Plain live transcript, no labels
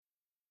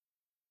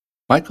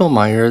Michael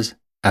Maier's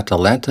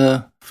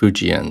Atalanta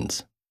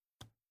Fugiens.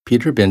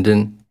 Peter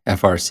Bindon,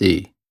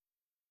 F.R.C.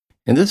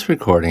 In this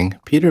recording,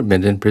 Peter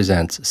Bindon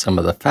presents some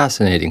of the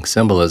fascinating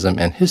symbolism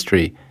and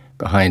history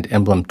behind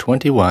emblem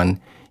 21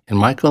 in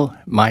Michael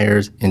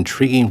Maier's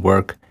intriguing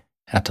work,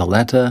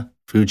 Atalanta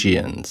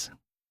Fugiens.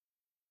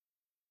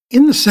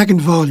 In the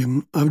second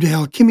volume of De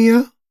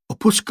Alchimia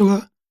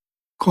Opuscula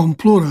Cum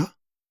Plura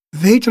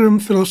Veterum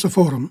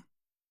Philosophorum,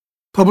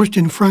 published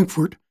in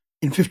Frankfurt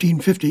in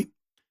 1550,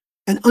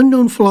 an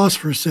unknown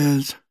philosopher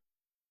says,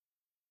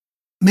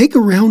 "Make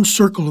a round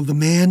circle of the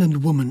man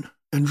and woman,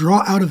 and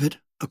draw out of it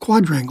a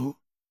quadrangle,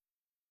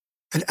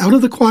 and out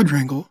of the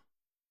quadrangle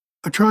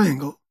a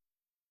triangle.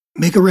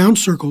 Make a round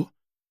circle,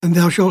 and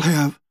thou shalt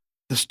have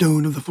the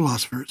stone of the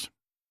philosophers."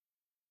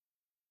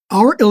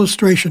 Our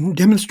illustration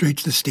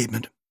demonstrates this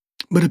statement,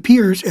 but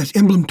appears as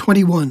emblem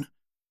 21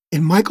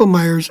 in Michael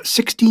Maier's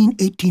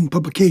 1618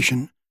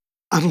 publication,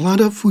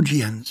 Atalanta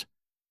Fugiens,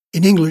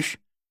 in English,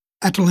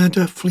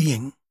 Atalanta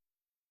Fleeing.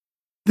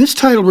 This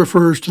title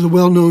refers to the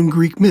well-known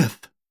Greek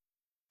myth,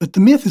 but the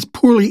myth is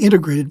poorly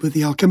integrated with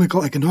the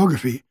alchemical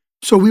iconography,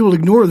 so we will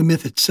ignore the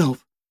myth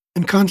itself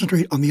and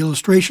concentrate on the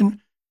illustration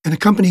and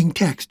accompanying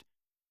text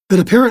that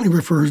apparently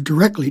refers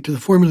directly to the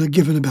formula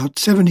given about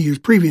 70 years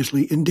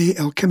previously in De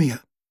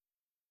Alchimia.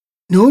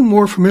 Known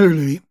more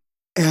familiarly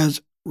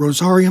as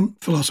Rosarium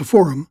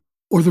Philosophorum,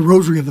 or the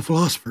Rosary of the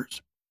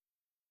Philosophers.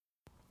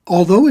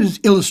 Although it is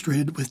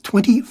illustrated with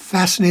 20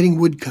 fascinating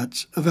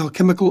woodcuts of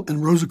alchemical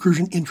and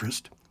Rosicrucian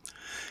interest,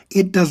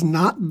 it does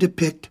not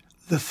depict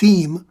the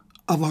theme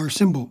of our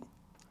symbol.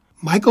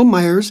 Michael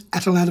Maier's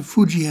Atalanta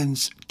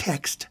Fugiens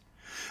text,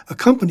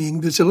 accompanying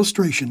this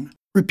illustration,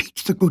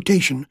 repeats the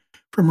quotation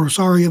from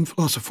Rosarium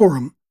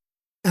Philosophorum,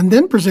 and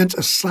then presents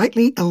a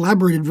slightly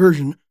elaborated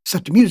version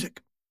set to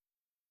music.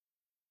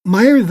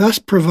 Maier thus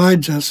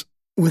provides us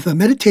with a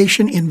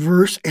meditation in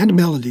verse and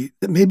melody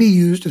that may be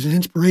used as an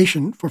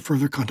inspiration for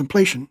further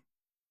contemplation.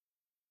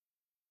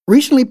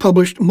 Recently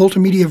published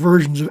multimedia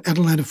versions of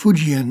Atalanta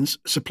Fugiens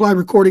supply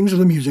recordings of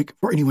the music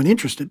for anyone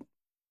interested.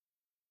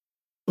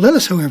 Let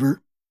us,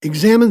 however,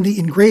 examine the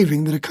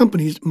engraving that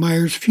accompanies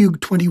Maier's Fugue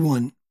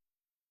 21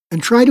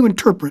 and try to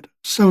interpret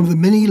some of the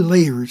many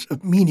layers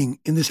of meaning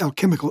in this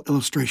alchemical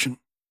illustration.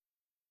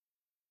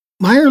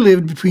 Maier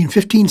lived between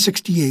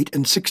 1568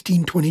 and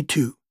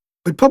 1622,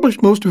 but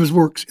published most of his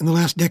works in the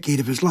last decade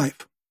of his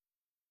life.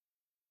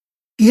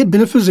 He had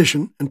been a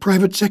physician and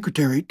private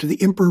secretary to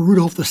the Emperor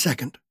Rudolph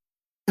II,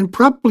 and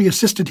probably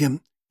assisted him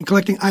in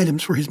collecting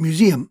items for his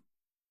museum,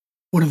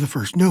 one of the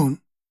first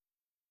known.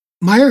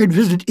 Maier had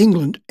visited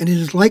England, and it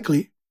is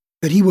likely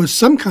that he was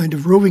some kind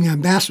of roving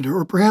ambassador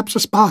or perhaps a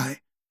spy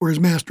for his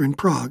master in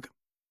Prague.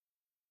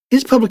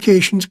 His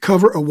publications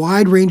cover a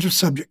wide range of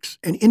subjects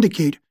and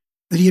indicate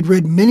that he had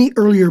read many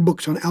earlier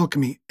books on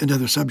alchemy and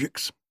other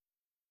subjects.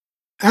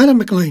 Adam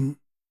MacLean,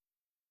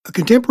 a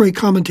contemporary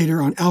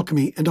commentator on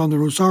alchemy and on the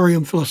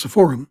Rosarium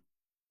Philosophorum,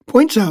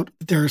 points out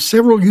that there are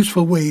several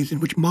useful ways in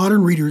which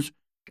modern readers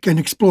can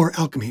explore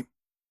alchemy.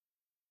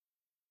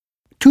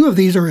 Two of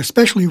these are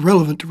especially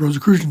relevant to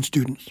Rosicrucian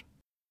students.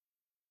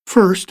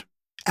 First,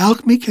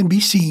 alchemy can be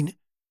seen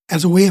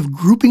as a way of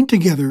grouping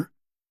together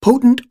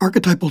potent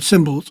archetypal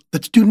symbols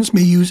that students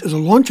may use as a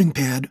launching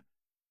pad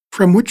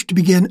from which to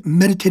begin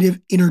meditative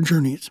inner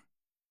journeys.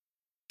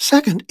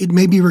 Second, it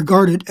may be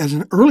regarded as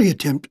an early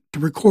attempt to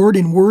record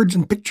in words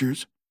and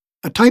pictures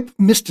a type of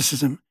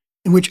mysticism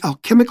in which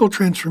alchemical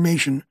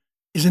transformation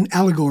is an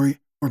allegory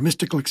for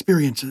mystical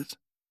experiences,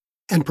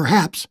 and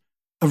perhaps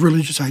of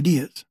religious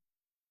ideas.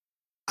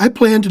 I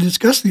plan to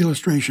discuss the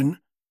illustration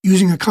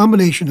using a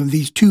combination of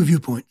these two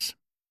viewpoints.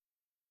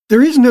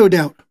 There is no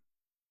doubt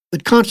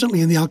that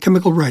constantly in the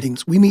alchemical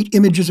writings we meet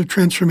images of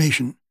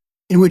transformation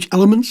in which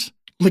elements,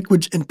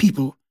 liquids, and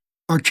people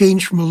are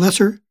changed from a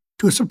lesser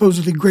to a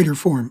supposedly greater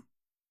form.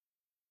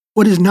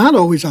 What is not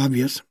always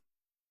obvious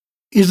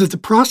is that the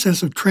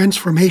process of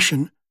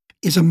transformation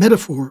is a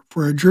metaphor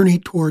for a journey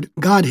toward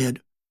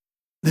Godhead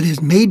that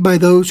is made by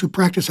those who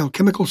practice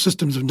alchemical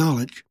systems of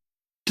knowledge.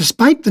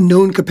 Despite the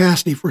known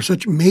capacity for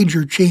such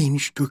major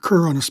change to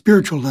occur on a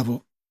spiritual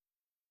level,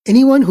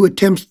 anyone who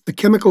attempts the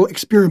chemical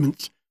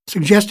experiments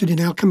suggested in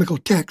alchemical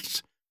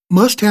texts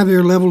must have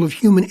their level of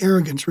human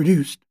arrogance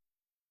reduced.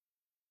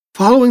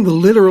 Following the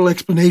literal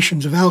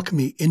explanations of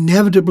alchemy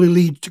inevitably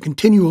leads to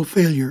continual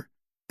failure,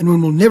 and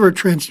one will never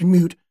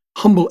transmute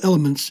humble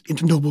elements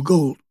into noble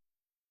gold.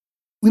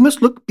 We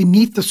must look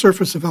beneath the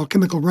surface of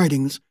alchemical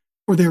writings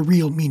for their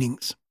real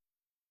meanings.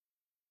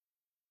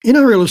 In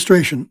our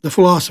illustration, the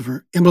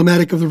philosopher,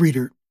 emblematic of the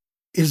reader,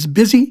 is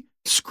busy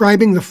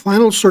scribing the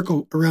final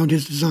circle around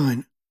his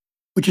design,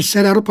 which is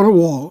set out upon a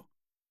wall,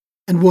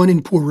 and one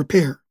in poor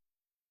repair.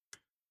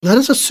 Let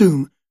us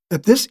assume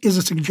that this is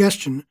a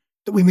suggestion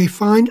that we may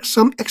find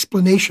some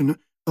explanation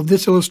of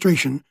this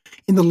illustration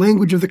in the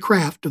language of the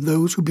craft of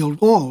those who build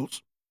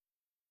walls.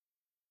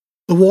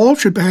 The wall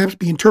should perhaps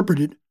be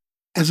interpreted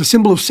as a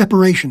symbol of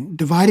separation,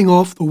 dividing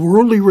off the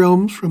worldly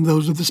realms from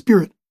those of the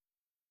spirit.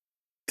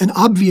 An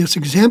obvious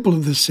example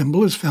of this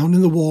symbol is found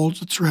in the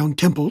walls that surround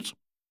temples,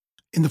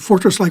 in the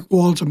fortress-like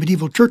walls of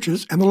medieval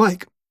churches and the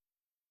like.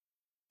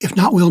 If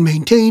not well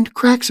maintained,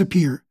 cracks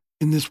appear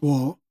in this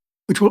wall,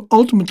 which will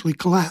ultimately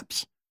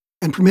collapse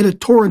and permit a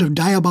torrent of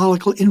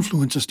diabolical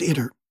influences to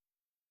enter.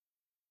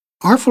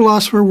 Our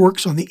philosopher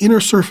works on the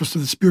inner surface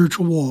of the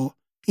spiritual wall,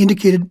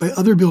 indicated by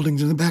other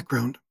buildings in the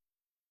background.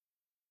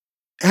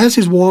 As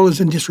his wall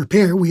is in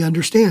disrepair, we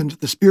understand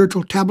the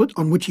spiritual tablet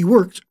on which he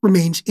works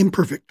remains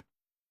imperfect.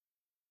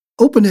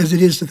 Open as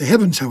it is to the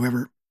heavens,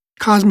 however,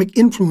 cosmic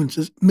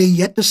influences may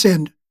yet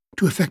descend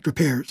to effect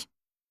repairs.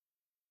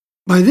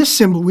 By this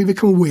symbol, we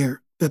become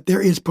aware that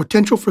there is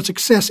potential for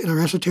success in our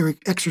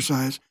esoteric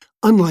exercise,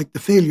 unlike the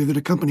failure that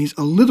accompanies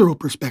a literal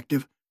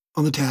perspective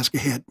on the task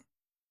ahead.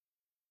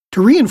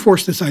 To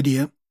reinforce this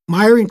idea,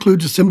 Maier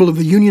includes a symbol of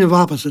the union of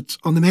opposites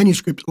on the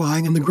manuscript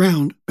lying on the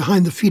ground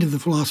behind the feet of the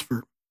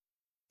philosopher.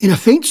 In a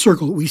faint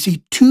circle, we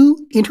see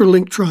two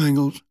interlinked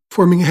triangles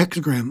forming a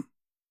hexagram.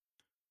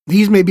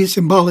 These may be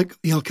symbolic of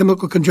the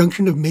alchemical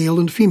conjunction of male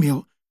and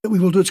female that we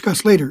will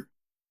discuss later,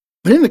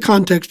 but in the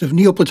context of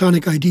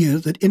Neoplatonic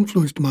ideas that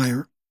influenced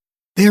Maier,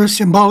 they are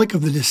symbolic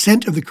of the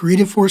descent of the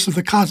creative force of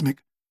the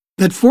cosmic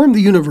that formed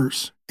the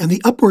universe and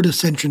the upward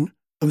ascension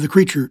of the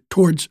creature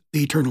towards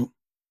the eternal.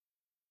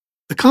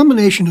 The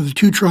combination of the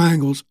two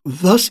triangles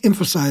thus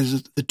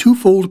emphasizes the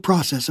twofold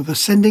process of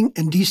ascending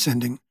and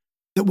descending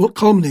that will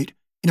culminate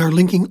in our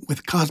linking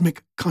with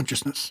cosmic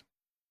consciousness.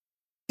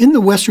 In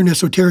the Western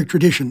esoteric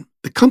tradition,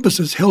 the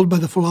compasses held by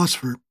the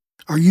philosopher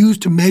are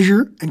used to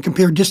measure and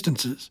compare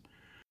distances.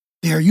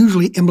 They are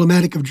usually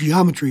emblematic of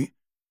geometry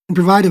and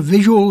provide a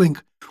visual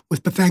link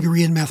with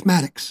Pythagorean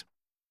mathematics.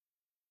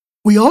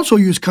 We also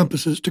use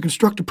compasses to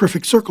construct a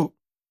perfect circle,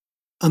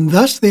 and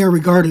thus they are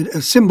regarded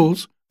as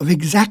symbols of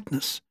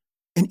exactness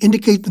and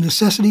indicate the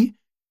necessity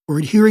for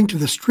adhering to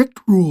the strict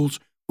rules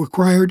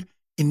required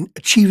in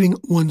achieving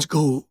one's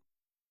goal.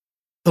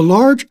 The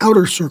large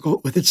outer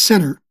circle with its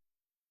center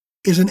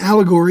is an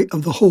allegory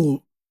of the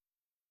whole,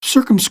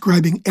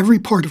 circumscribing every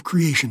part of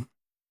creation.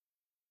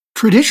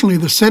 Traditionally,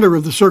 the center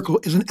of the circle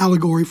is an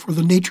allegory for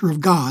the nature of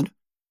God,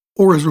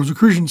 or as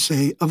Rosicrucians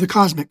say, of the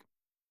cosmic.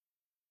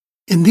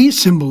 In these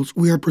symbols,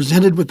 we are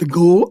presented with the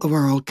goal of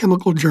our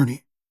alchemical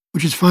journey,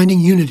 which is finding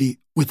unity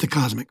with the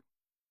cosmic.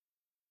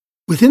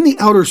 Within the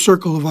outer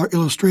circle of our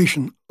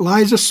illustration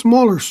lies a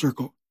smaller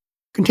circle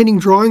containing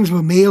drawings of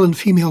a male and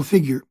female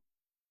figure,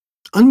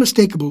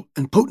 unmistakable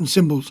and potent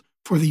symbols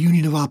for the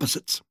union of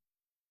opposites.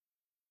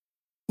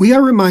 We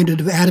are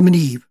reminded of Adam and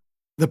Eve,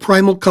 the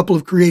primal couple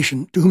of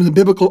creation to whom the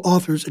biblical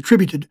authors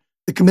attributed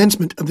the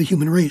commencement of the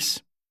human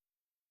race.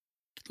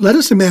 Let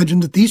us imagine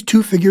that these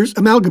two figures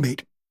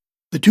amalgamate,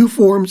 the two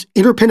forms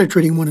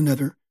interpenetrating one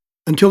another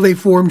until they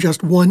form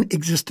just one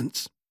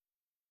existence.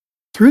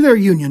 Through their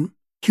union,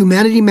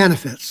 humanity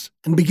manifests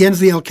and begins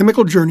the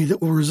alchemical journey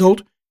that will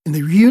result in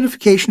the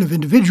reunification of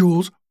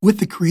individuals with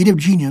the creative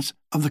genius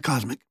of the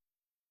cosmic.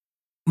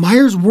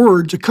 Maier's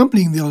words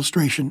accompanying the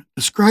illustration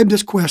describe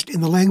this quest in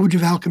the language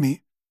of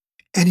alchemy,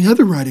 and in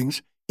other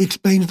writings, he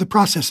explains the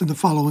process in the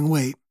following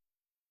way.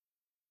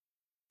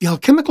 The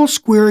alchemical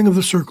squaring of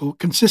the circle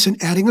consists in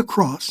adding a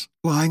cross,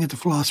 lying at the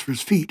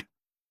philosopher's feet,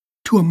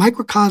 to a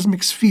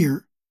microcosmic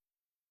sphere,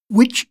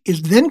 which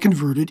is then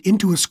converted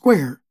into a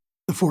square,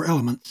 the four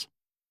elements,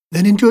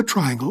 then into a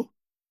triangle,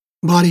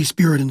 body,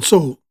 spirit, and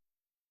soul.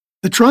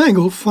 The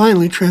triangle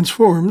finally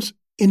transforms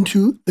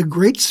into the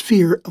great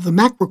sphere of the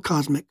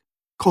macrocosmic,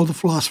 called the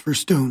Philosopher's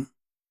Stone.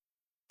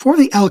 For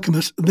the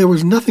alchemists, there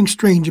was nothing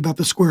strange about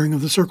the squaring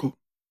of the circle.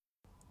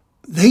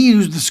 They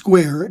used the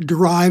square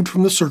derived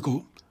from the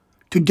circle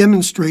to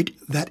demonstrate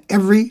that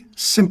every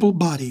simple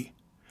body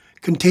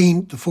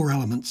contained the four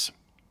elements.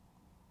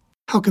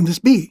 How can this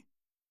be?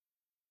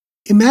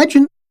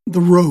 Imagine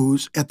the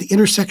rose at the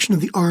intersection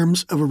of the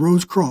arms of a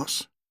rose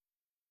cross,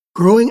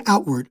 growing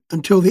outward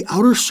until the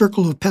outer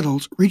circle of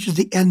petals reaches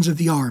the ends of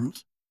the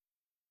arms.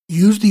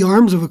 Use the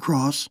arms of a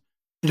cross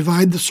to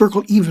divide the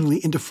circle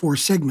evenly into four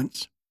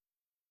segments.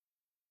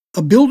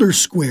 A builder's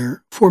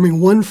square, forming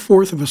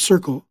 1/4 of a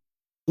circle,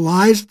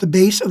 lies at the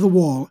base of the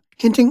wall,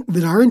 hinting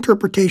that our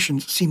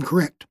interpretations seem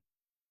correct.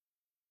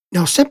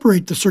 Now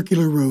separate the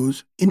circular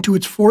rose into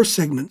its four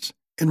segments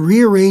and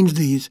rearrange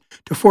these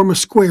to form a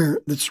square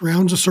that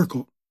surrounds a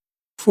circle,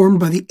 formed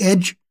by the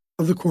edge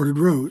of the quartered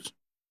rose.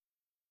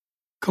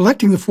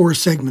 Collecting the four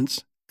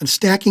segments and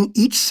stacking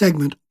each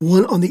segment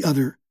one on the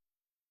other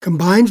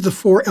combines the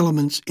four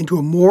elements into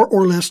a more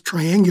or less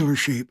triangular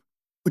shape,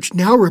 which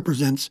now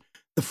represents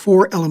the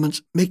four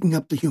elements making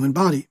up the human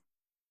body.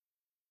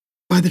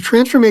 By the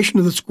transformation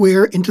of the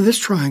square into this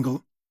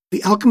triangle,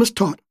 the alchemist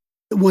taught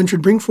that one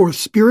should bring forth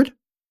spirit,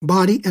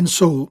 body, and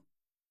soul,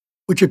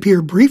 which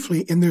appear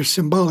briefly in their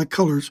symbolic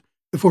colors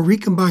before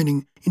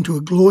recombining into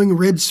a glowing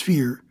red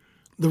sphere,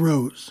 the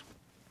rose.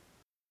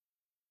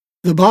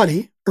 The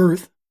body,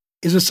 earth,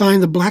 is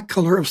assigned the black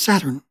color of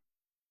Saturn.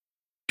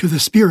 To the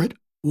spirit,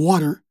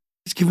 water,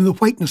 is given the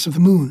whiteness of the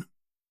moon,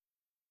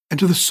 and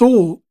to the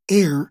soul,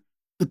 air,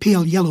 the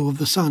pale yellow of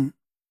the sun.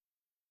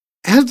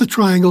 As the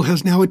triangle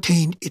has now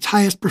attained its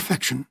highest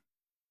perfection,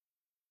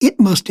 it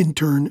must in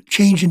turn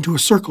change into a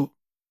circle,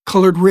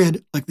 colored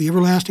red like the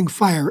everlasting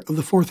fire of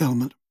the fourth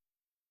element.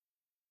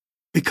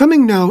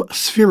 Becoming now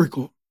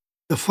spherical,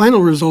 the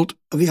final result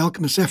of the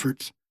alchemist's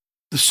efforts,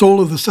 the soul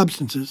of the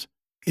substances,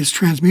 is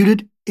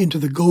transmuted into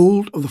the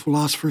gold of the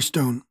philosopher's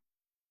stone.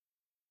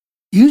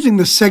 Using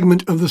the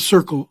segment of the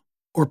circle,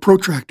 or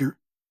protractor,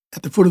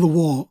 at the foot of the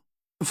wall,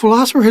 the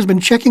philosopher has been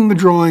checking the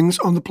drawings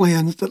on the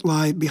plans that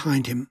lie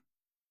behind him.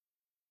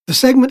 The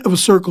segment of a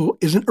circle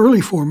is an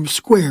early form of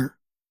square,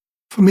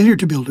 familiar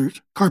to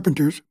builders,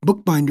 carpenters,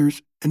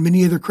 bookbinders, and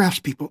many other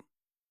craftspeople.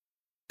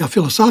 Now,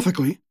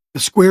 philosophically, the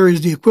square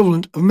is the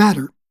equivalent of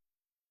matter,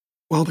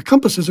 while the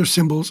compasses are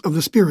symbols of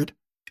the spirit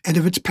and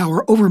of its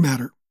power over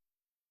matter.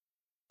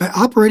 By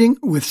operating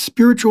with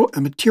spiritual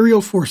and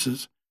material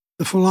forces,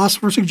 the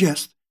philosopher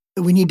suggests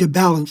that we need to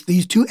balance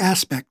these two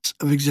aspects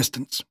of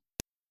existence.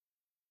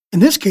 In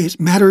this case,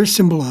 matter is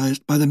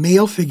symbolized by the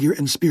male figure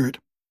and spirit,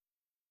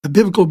 the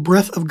biblical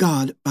breath of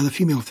God by the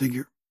female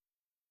figure.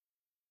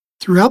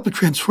 Throughout the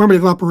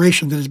transformative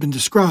operation that has been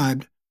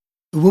described,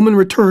 the woman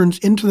returns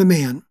into the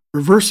man,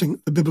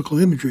 reversing the biblical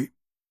imagery,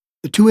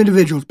 the two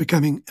individuals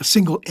becoming a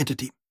single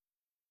entity.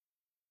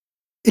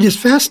 It is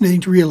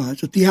fascinating to realize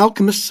that the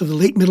alchemists of the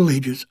late Middle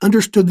Ages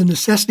understood the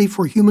necessity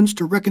for humans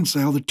to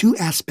reconcile the two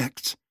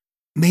aspects,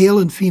 male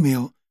and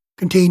female,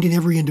 contained in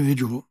every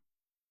individual.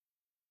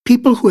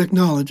 People who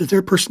acknowledge that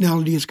their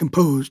personality is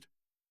composed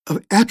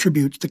of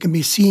attributes that can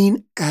be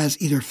seen as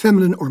either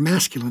feminine or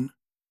masculine,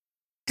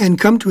 and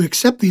come to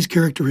accept these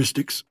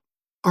characteristics,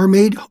 are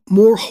made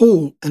more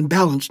whole and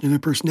balanced in their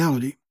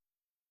personality.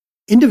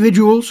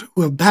 Individuals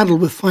who have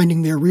battled with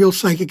finding their real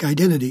psychic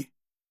identity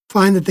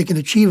find that they can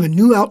achieve a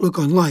new outlook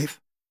on life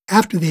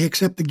after they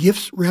accept the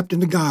gifts wrapped in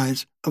the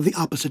guise of the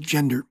opposite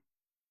gender.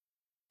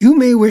 You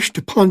may wish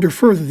to ponder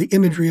further the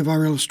imagery of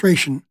our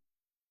illustration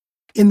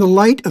in the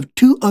light of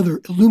two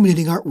other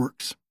illuminating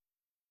artworks.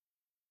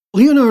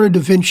 Leonardo da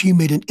Vinci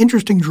made an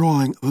interesting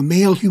drawing of a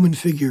male human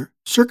figure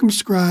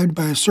circumscribed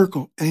by a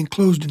circle and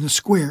enclosed in a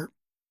square.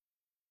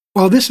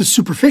 While this is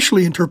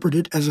superficially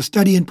interpreted as a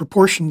study in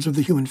proportions of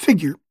the human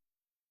figure,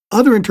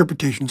 other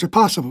interpretations are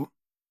possible.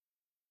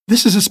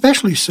 This is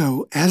especially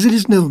so as it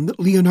is known that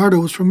Leonardo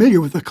was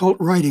familiar with occult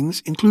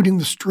writings, including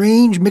the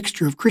strange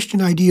mixture of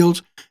Christian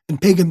ideals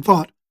and pagan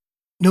thought,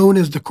 known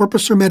as the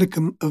Corpus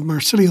Hermeticum of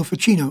Marsilio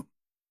Ficino.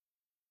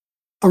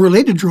 A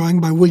related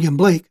drawing by William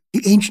Blake,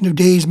 The Ancient of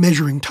Days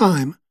Measuring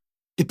Time,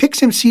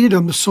 depicts him seated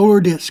on the solar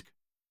disk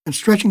and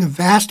stretching a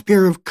vast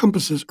pair of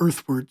compasses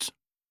earthwards.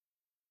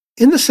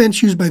 In the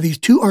sense used by these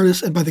two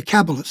artists and by the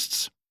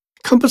Kabbalists,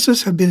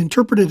 compasses have been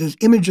interpreted as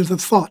images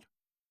of thought,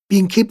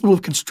 being capable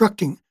of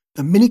constructing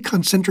the many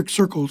concentric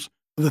circles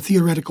of the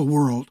theoretical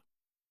world.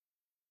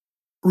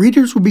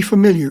 Readers will be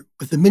familiar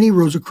with the many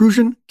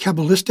Rosicrucian,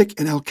 Kabbalistic,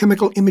 and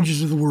alchemical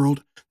images of the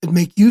world that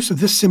make use of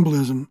this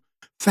symbolism,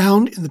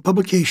 found in the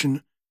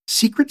publication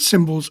Secret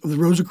Symbols of the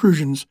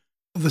Rosicrucians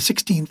of the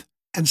 16th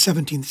and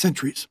 17th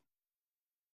centuries.